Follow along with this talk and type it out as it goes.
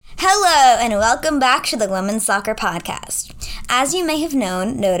Hello, and welcome back to the Women's Soccer Podcast. As you may have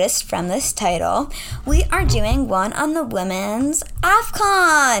noticed from this title, we are doing one on the Women's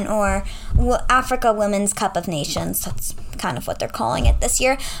AWCON, or Africa Women's Cup of Nations. That's kind of what they're calling it this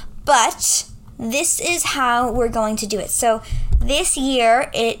year. But this is how we're going to do it. So this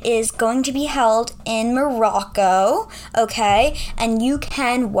year, it is going to be held in Morocco, okay? And you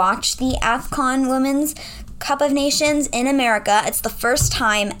can watch the AWCON Women's Cup of Nations in America. It's the first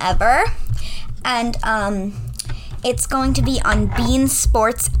time ever, and it's going to be on Bein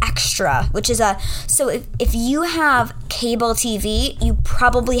Sports Extra, which is so if you have cable TV, you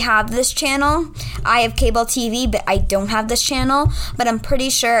probably have this channel. I have cable TV, but I don't have this channel, but I'm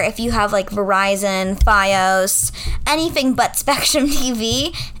pretty sure if you have like Verizon, Fios, anything but Spectrum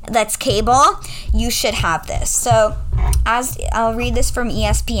TV that's cable, you should have this. So as I'll read this from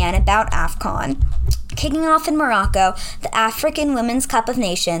ESPN about AWCON. Kicking off in Morocco, the African Women's Cup of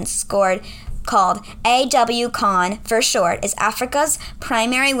Nations, called AWCON for short, is Africa's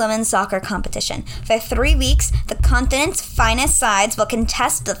primary women's soccer competition. For 3 weeks, the continent's finest sides will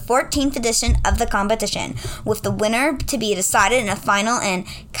contest the 14th edition of the competition, with the winner to be decided in a final in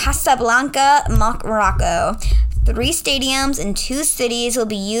Casablanca, Morocco. 3 stadiums in 2 cities will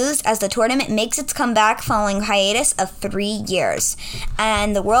be used as the tournament makes its comeback following a hiatus of 3 years.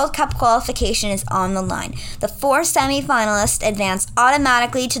 And the World Cup qualification is on the line. The 4 semi-finalists advance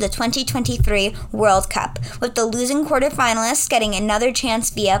automatically to the 2023 World Cup, with the losing quarterfinalists getting another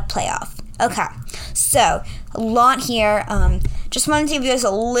chance via playoff. Okay, so a lot here. Just wanted to give you guys a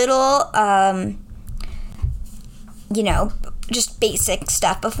little, just basic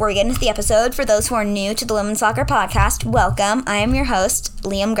stuff before we get into the episode. For those who are new to the Women's Soccer Podcast, welcome. I am your host,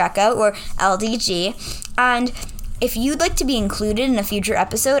 Liam Greco, or LDG, and if you'd like to be included in a future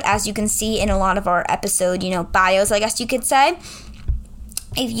episode, as you can see in a lot of our episode, bios, I guess you could say,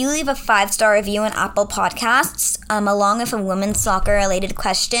 if you leave a 5-star review on Apple Podcasts, along with a women's soccer-related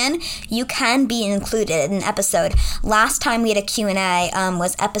question, you can be included in an episode. Last time we had a Q&A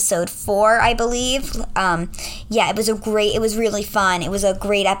was episode 4, I believe. It was really fun. It was a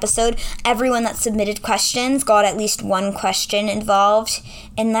great episode. Everyone that submitted questions got at least one question involved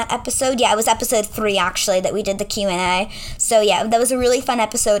in that episode. Yeah, it was episode 3, actually, that we did the Q&A. So, yeah, that was a really fun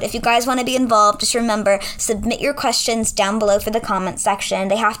episode. If you guys want to be involved, just remember, submit your questions down below for the comment section.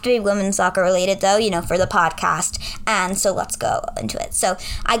 They have to be women's soccer related, though, for the podcast. And so let's go into it. So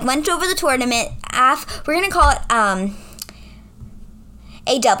I went over the tournament. We're going to call it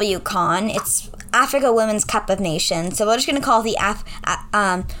AWCON. It's Africa Women's Cup of Nations. So we're just going to call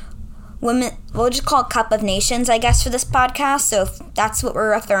we'll just call it Cup of Nations, I guess, for this podcast. So that's what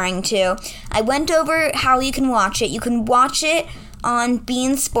we're referring to. I went over how you can watch it. You can watch it on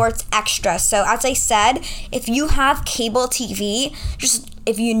Bein Sports Extra. So as I said, if you have cable TV,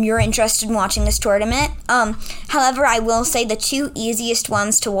 if you're interested in watching this tournament. However, I will say the 2 easiest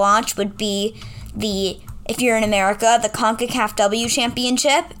ones to watch would be if you're in America, the CONCACAF W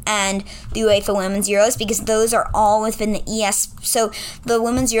Championship and the UEFA Women's Euros, because those are all within the So the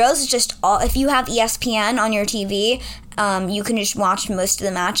Women's Euros is just all, if you have ESPN on your TV, you can just watch most of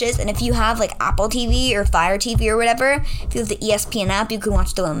the matches. And if you have like Apple TV or Fire TV or whatever, if you have the ESPN app, you can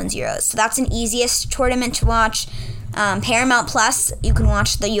watch the Women's Euros. So that's an easiest tournament to watch. Paramount Plus, you can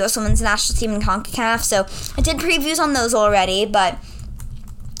watch the U.S. Women's National Team in CONCACAF. So I did previews on those already, but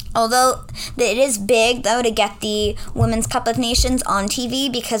although it is big, though, to get the Women's Cup of Nations on TV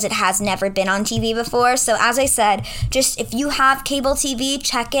because it has never been on TV before. So as I said, just if you have cable TV,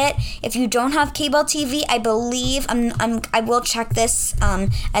 check it. If you don't have cable TV, I believe I will check this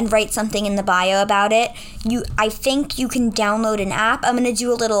and write something in the bio about it. I think you can download an app. I'm going to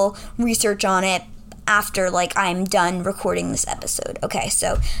do a little research on it after I'm done recording this episode. Okay,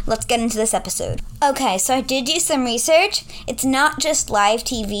 so let's get into this episode. Okay, so I did do some research. It's not just live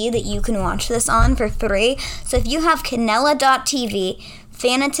TV that you can watch this on for free. So if you have Canela.tv,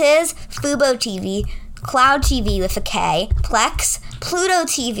 Fanatiz, Fubo TV, Cloud TV with a K, Plex, Pluto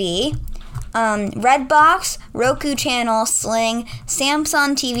TV, Redbox, Roku Channel, Sling,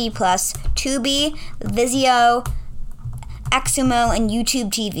 Samsung TV Plus, Tubi, Vizio, Xumo, and YouTube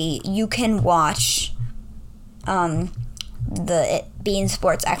TV, you can watch the Bein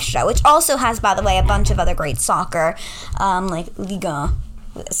Sports Extra, which also has, by the way, a bunch of other great soccer, like Liga,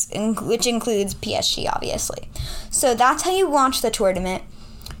 which includes PSG, obviously. So that's how you watch the tournament.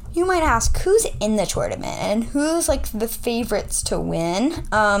 You might ask, who's in the tournament and who's the favorites to win?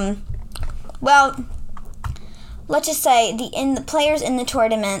 Well, let's just say the players in the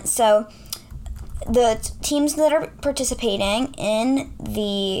tournament. So the teams that are participating in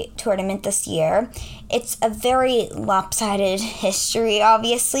the tournament this year, it's a very lopsided history,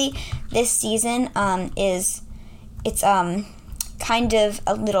 obviously. This season it's kind of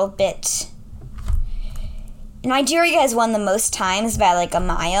a little bit... Nigeria has won the most times by like a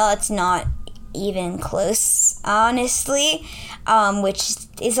mile. It's not even close, honestly, which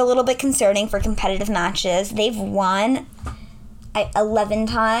is a little bit concerning for competitive matches. They've won 11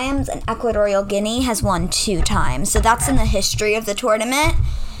 times, and Equatorial Guinea has won 2 times. So that's in the history of the tournament.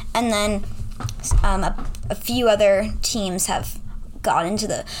 And then a few other teams have got into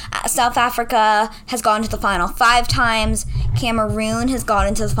the... South Africa has gone to the final 5 times, Cameroon has gone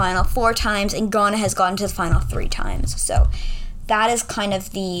into the final 4 times, and Ghana has gone to the final 3 times. So that is kind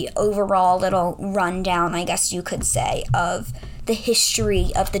of the overall little rundown, I guess you could say, of the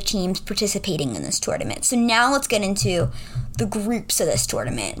history of the teams participating in this tournament. So now let's get into the groups of this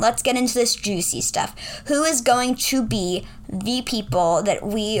tournament. Let's get into this juicy stuff. Who is going to be the people that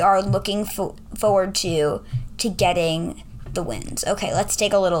we are looking forward to getting the wins? Okay, let's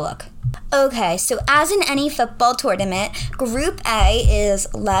take a little look. Okay, so as in any football tournament, Group A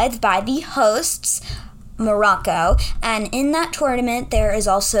is led by the hosts, Morocco, and in that tournament there is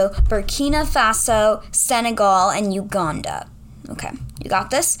also Burkina Faso, Senegal, and Uganda. Okay, you got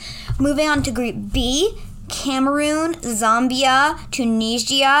this? Moving on to Group B, Cameroon, Zambia,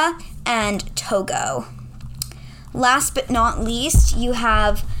 Tunisia, and Togo. Last but not least, you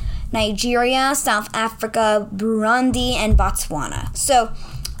have Nigeria, South Africa, Burundi, and Botswana. So,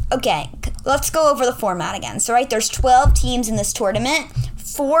 okay, let's go over the format again. So, right, there's 12 teams in this tournament.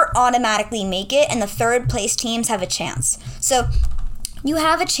 4 automatically make it, and the third place teams have a chance. So, you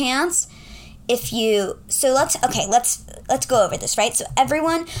have a chance if you... So, let's go over this, right? So,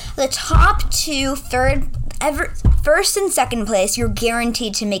 everyone, the top 2, first and second place, you're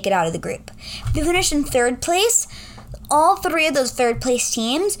guaranteed to make it out of the group. If you finish in third place, all 3 of those third place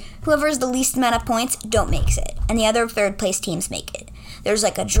teams, whoever has the least amount of points, don't make it. And the other third place teams make it. There's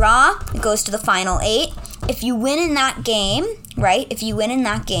like a draw. It goes to the final 8. If you win in that game, right? If you win in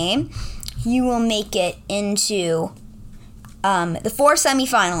that game, you will make it into the 4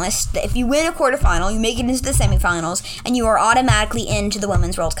 semifinalists. If you win a quarterfinal, you make it into the semifinals, and you are automatically into the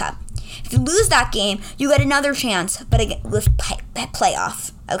Women's World Cup. If you lose that game, you get another chance, but again, with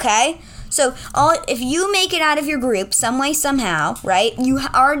playoff, okay? So if you make it out of your group some way, somehow, right, you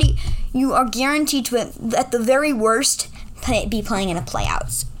are guaranteed to, at the very worst, be playing in a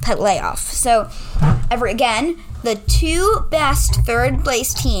playoff. So, again, the 2 best third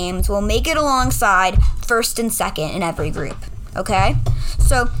place teams will make it alongside first and second in every group, okay?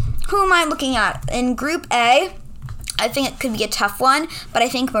 So, who am I looking at? In Group A, I think it could be a tough one, but I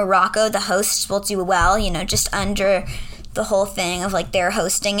think Morocco, the hosts, will do well, just under the whole thing of like they're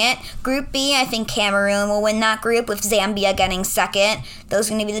hosting it. Group B, I think Cameroon will win that group, with Zambia getting second. Those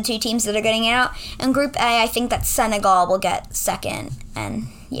are going to be the 2 teams that are getting out. And Group A, I think that Senegal will get second. And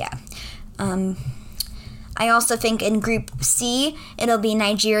yeah. I also think in Group C, it'll be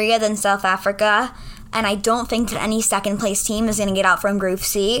Nigeria, then South Africa. And I don't think that any second place team is going to get out from Group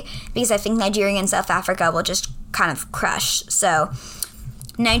C, because I think Nigeria and South Africa will just kind of crush. So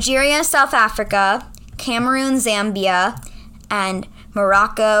Nigeria, South Africa, Cameroon, Zambia, and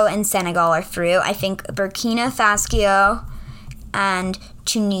Morocco and Senegal are through. I think Burkina Faso and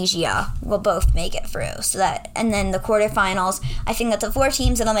Tunisia will both make it through. And then the quarterfinals, I think that the 4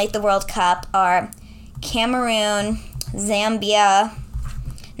 teams that'll make the World Cup are Cameroon, Zambia,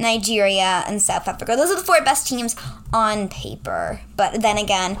 Nigeria, and South Africa. Those are the 4 best teams on paper. But then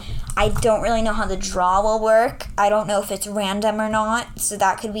again, I don't really know how the draw will work. I don't know if it's random or not, so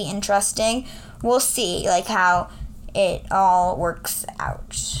that could be interesting. We'll see, how it all works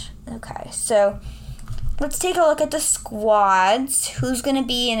out. Okay, so let's take a look at the squads. Who's going to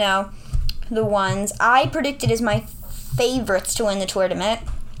be, the ones I predicted as my favorites to win the tournament.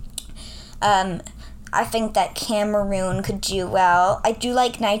 I think that Cameroon could do well. I do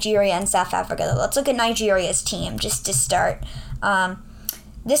like Nigeria and South Africa, though. Let's look at Nigeria's team, just to start.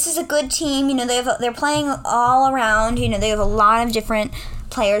 This is a good team. They're playing all around. They have a lot of different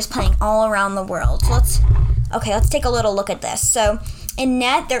players playing all around the world. So let's take a little look at this. So in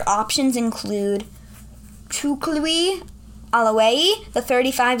net, their options include Chuklui Alawai, the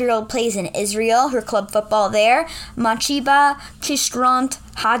 35-year-old plays in Israel, her club football there. Machiba Kishrant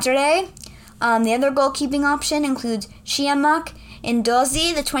Hadre. The other goalkeeping option includes Chiamak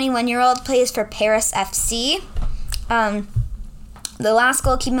Ndozi, the 21-year-old plays for Paris FC. The last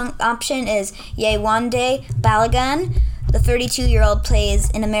goalkeeping option is Yewande Balagan. The 32-year-old plays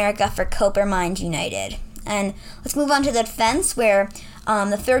in America for Coppermine United. And let's move on to the defense, where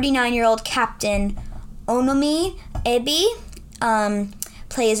The 39-year-old captain Onomi Ebi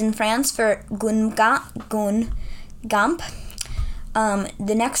plays in France for Gungamp.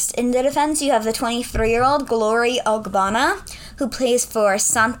 The next in the defense, you have the 23-year-old Glory Ogbonna, who plays for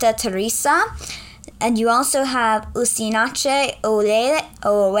Santa Teresa. And you also have Usinache Oweli.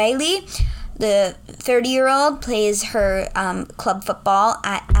 The 30-year-old plays her club football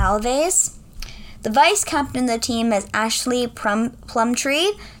at Alves. The vice captain of the team is Ashley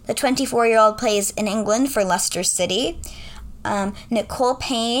Plumtree. The 24-year-old plays in England for Leicester City. Nicole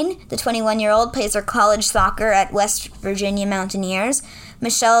Payne, the 21-year-old, plays her college soccer at West Virginia Mountaineers.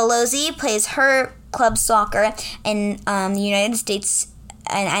 Michelle Lozzi plays her club soccer in the United States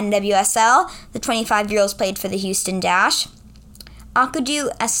and NWSL. The 25-year-old played for the Houston Dash. Akudu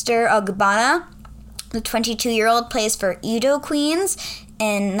Esther Ogbonna, the 22-year-old, plays for Edo Queens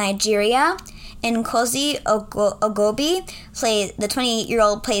in Nigeria. Nkosi Ogobi, the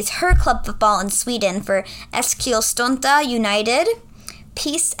 28-year-old, plays her club football in Sweden for Eskilstuna United.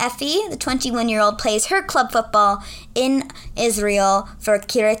 Peace Effie, the 21-year-old, plays her club football in Israel for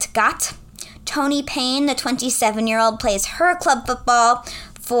Kiryat Gat. Tony Payne, the 27-year-old, plays her club football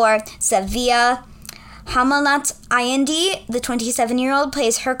for Sevilla. Hamalat Ayandi, the 27-year-old,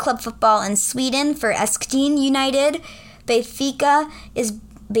 plays her club football in Sweden for Eskdin United. The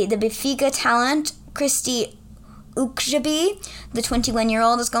Benfica talent, Christy Ukjabi, the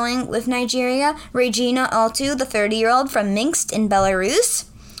 21-year-old, is going with Nigeria. Regina Altu, the 30-year-old, from Minsk in Belarus.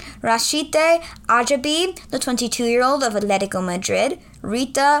 Rashite Ajabi, the 22-year-old of Atletico Madrid.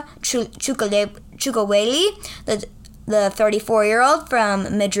 Rita Chukaweli, the 34-year-old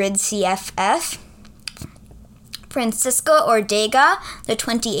from Madrid CFF. Francisco Ortega, the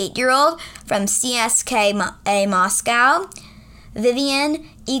 28-year-old from CSKA Moscow. Vivian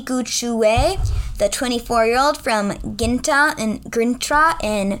Iguchue, the 24-year-old from Grintra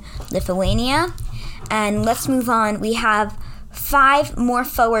in Lithuania. And let's move on. We have 5 more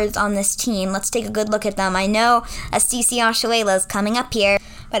forwards on this team. Let's take a good look at them. I know Asisi Oshuela is coming up here,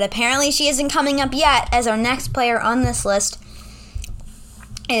 but apparently she isn't coming up yet, as our next player on this list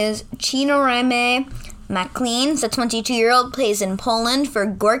is Chinoreme McLean. The 22-year-old plays in Poland for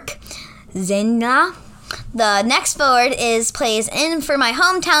Gork Zena. The next forward plays in for my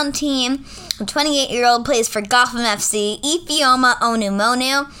hometown team. The 28-year-old plays for Gotham FC, Ifeoma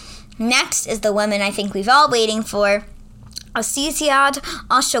Onumonu. Next is the woman I think we've all waiting for, Asisiad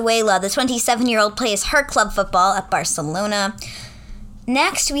Oshuela. The 27-year-old plays her club football at Barcelona.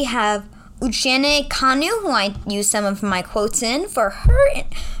 Next we have Uchene Kanu, who I used some of my quotes in for her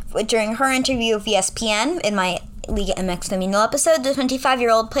during her interview with ESPN in my Liga MX Femenino episode. The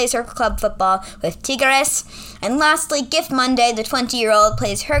 25-year-old plays her club football with Tigres. And lastly, Gift Monday, the 20-year-old,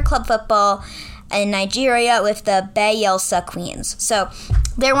 plays her club football in Nigeria with the Bayelsa Queens. So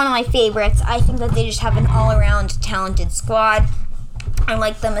they're one of my favorites. I think that they just have an all-around talented squad. I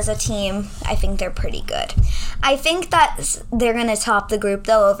like them as a team. I think they're pretty good. I think that they're going to top the group,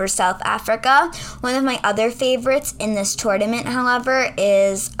 though, over South Africa. One of my other favorites in this tournament, however,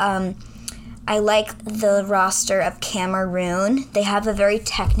 is I like the roster of Cameroon. They have a very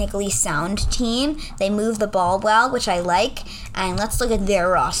technically sound team. They move the ball well, which I like. And let's look at their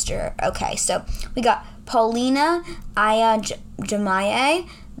roster. Okay, so we got Paulina Aya Jamaye,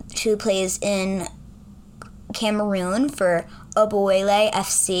 who plays in Cameroon for Oboele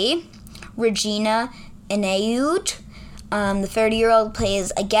FC. Regina Ineud, the 30-year-old,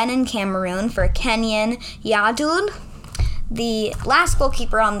 plays again in Cameroon for Kenyan Yadud. The last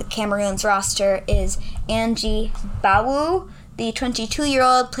goalkeeper on the Cameroon's roster is Angie Bawu. The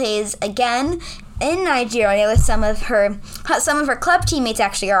 22-year-old plays again in Nigeria with some of her club teammates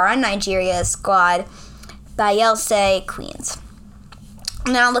actually are on Nigeria's squad, Bayelsa Queens.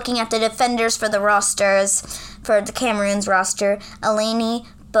 Now looking at the defenders for the rosters, for the Cameroon's roster, Eleni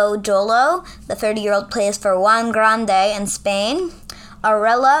Bodolo, the 30-year-old, plays for Juan Grande in Spain.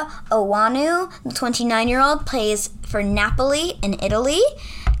 Arella Owanu, the 29-year-old, plays for Napoli in Italy.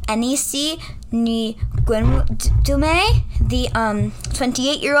 Anisi Nguendume, the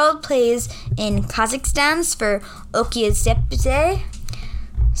 28-year-old, plays in Kazakhstan for Okiazepte.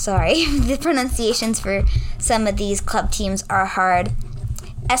 Sorry, the pronunciations for some of these club teams are hard.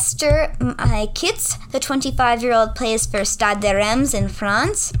 Esther Maikitz, the 25-year-old, plays for Stade de Reims in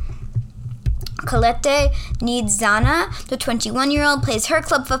France. Colette Nidzana, the 21-year-old, plays her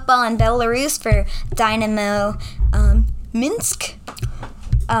club football in Belarus for Dynamo Minsk.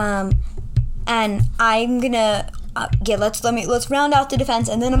 And I'm gonna let's round out the defense,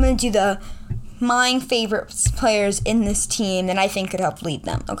 and then I'm gonna do my favorite players in this team that I think could help lead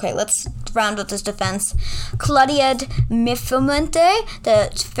them. Okay, let's round out this defense. Claudia Mifomente, the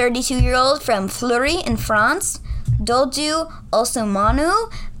 32-year-old from Fleury in France. Dodu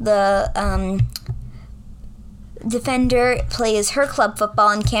Osomanu, the defender, plays her club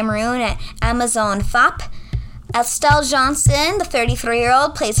football in Cameroon at Amazon FAP. Estelle Johnson, the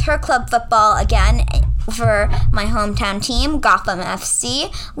 33-year-old, plays her club football again for my hometown team, Gotham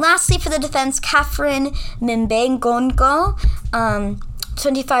FC. Lastly, for the defense, Catherine Mimbengongo,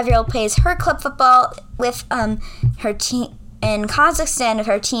 25-year-old, plays her club football with her team in Kazakhstan with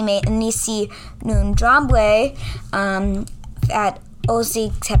her teammate Anisi Nundrabwe at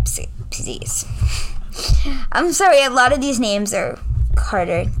Ozikepsis. I'm sorry, a lot of these names are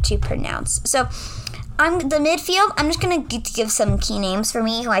harder to pronounce. So, the midfield, I'm just going to give some key names for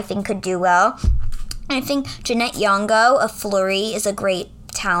me who I think could do well. I think Jeanette Yongo of Fleury is a great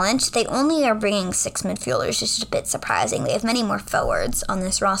talent. They only are bringing 6 midfielders, which is a bit surprising. They have many more forwards on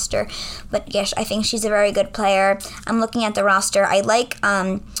this roster. But yes, I think she's a very good player. I'm looking at the roster. I like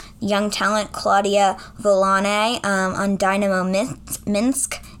young talent Claudia Volane on Dynamo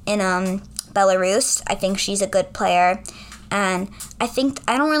Minsk in Belarus. I think she's a good player. And I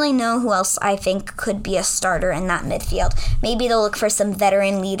don't really know who else I think could be a starter in that midfield. Maybe they'll look for some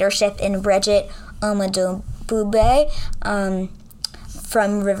veteran leadership in Bridget Omadobube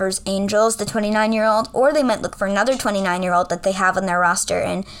from Rivers Angels, the 29-year-old. Or they might look for another 29-year-old that they have on their roster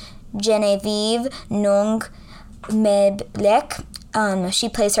in Genevieve Nong Meblek. She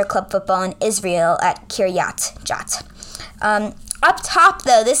plays her club football in Israel at Kiryat Jat. Up top,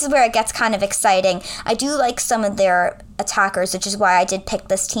 though, this is where it gets kind of exciting. I do like some of their attackers, which is why I did pick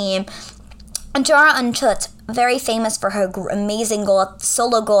this team. Jara Unchut, very famous for her amazing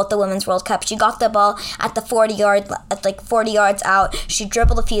solo goal at the Women's World Cup. She got the ball at the 40 yards out. She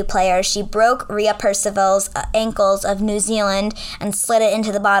dribbled a few players. She broke Rhea Percival's ankles of New Zealand and slid it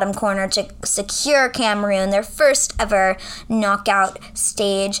into the bottom corner to secure Cameroon their first ever knockout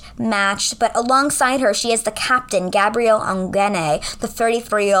stage match. But alongside her, she is the captain, Gabrielle Ongene. The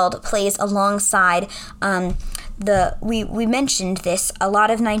 33-year-old plays alongside we mentioned this. A lot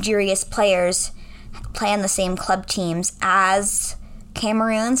of Nigeria's players play on the same club teams as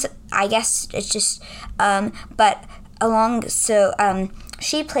Cameroon's. I guess it's just,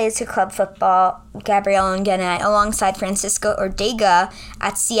 she plays her club football, Gabrielle Ngene, alongside Francisco Ortega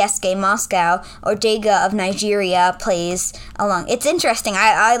at CSKA Moscow. Ortega of Nigeria plays along. It's interesting.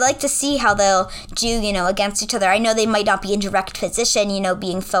 I like to see how they'll do, against each other. I know they might not be in direct position,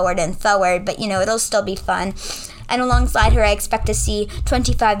 being forward and forward, but, it'll still be fun. And alongside her, I expect to see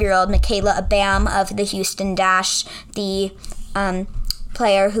 25-year-old Michaela Abam of the Houston Dash, the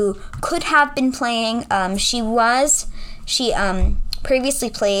player who could have been playing. She previously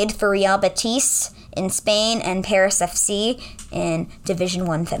played for Real Betis in Spain and Paris FC in Division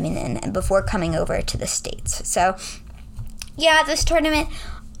 1 Feminine and before coming over to the States. So, yeah, this tournament,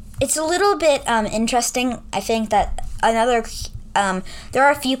 it's a little bit interesting. I think that there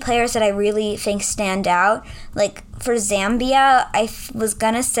are a few players that I really think stand out. Like, for Zambia, I was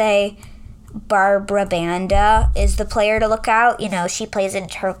going to say Barbara Banda is the player to look out. She plays in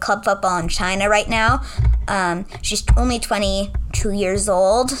her club football in China right now. She's only 22 years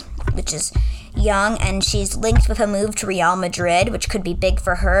old, which is young, and she's linked with a move to Real Madrid, which could be big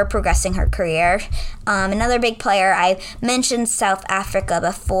for her, progressing her career. Another big player, I mentioned South Africa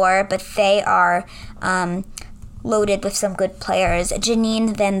before, but they are loaded with some good players.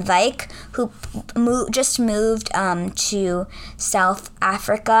 Janine Van Wyk, who just moved to South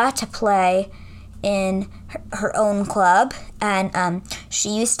Africa to play in her own club, and she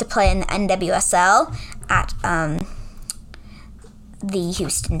used to play in the NWSL at the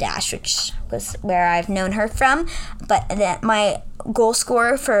Houston Dash, which was where I've known her from. But my goal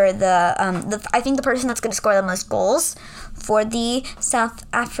scorer for I think the person that's going to score the most goals for the South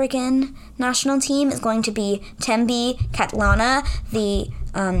African national team is going to be Tembi Katlana,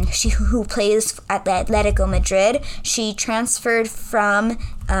 who plays at the Atletico Madrid. She transferred from.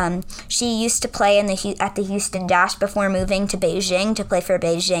 She used to play at the Houston Dash before moving to Beijing to play for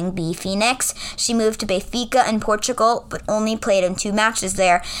Beijing B Phoenix. She moved to Benfica in Portugal, but only played in 2 matches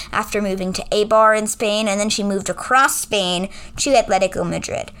there after moving to Eibar in Spain, and then she moved across Spain to Atletico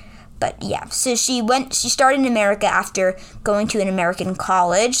Madrid. But yeah, so she started in America after going to an American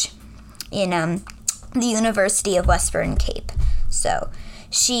college in the University of Western Cape. So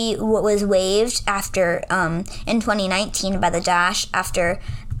she was waived after in 2019 by the Dash after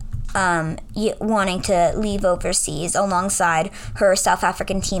wanting to leave overseas alongside her South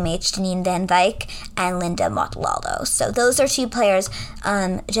African teammates Janine Van Wyk and Linda Motlalo. So those are two players.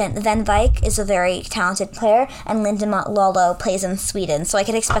 Van Wyk is a very talented player, and Linda Motlalo plays in Sweden. So I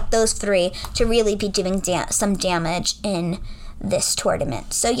could expect those three to really be doing some damage in this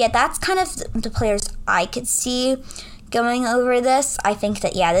tournament. So yeah, that's kind of the players I could see going over this. I think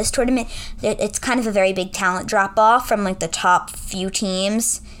that, yeah, this tournament, it's kind of a very big talent drop-off from, like, the top few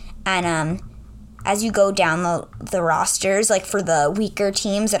teams. And as you go down the rosters, like, for the weaker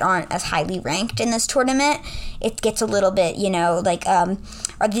teams that aren't as highly ranked in this tournament, it gets a little bit, like,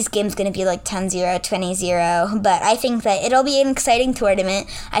 are these games going to be, like, 10-0, 20-0? But I think that it'll be an exciting tournament.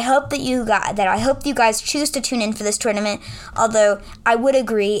 I hope that you guys choose to tune in for this tournament, although I would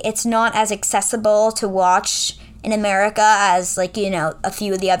agree it's not as accessible to watch in America as, like, a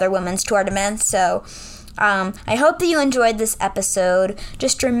few of the other women's tournaments. So I hope that you enjoyed this episode.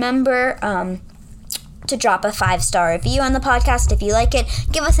 Just remember to drop a 5-star review on the podcast if you like it.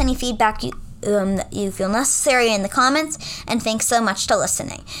 Give us any feedback that you feel necessary in the comments, and thanks so much for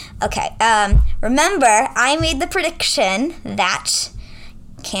listening. Okay, remember, I made the prediction that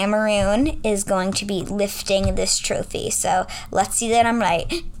Cameroon is going to be lifting this trophy, so let's see that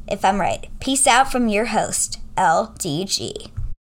if I'm right. Peace out from your host, LDG.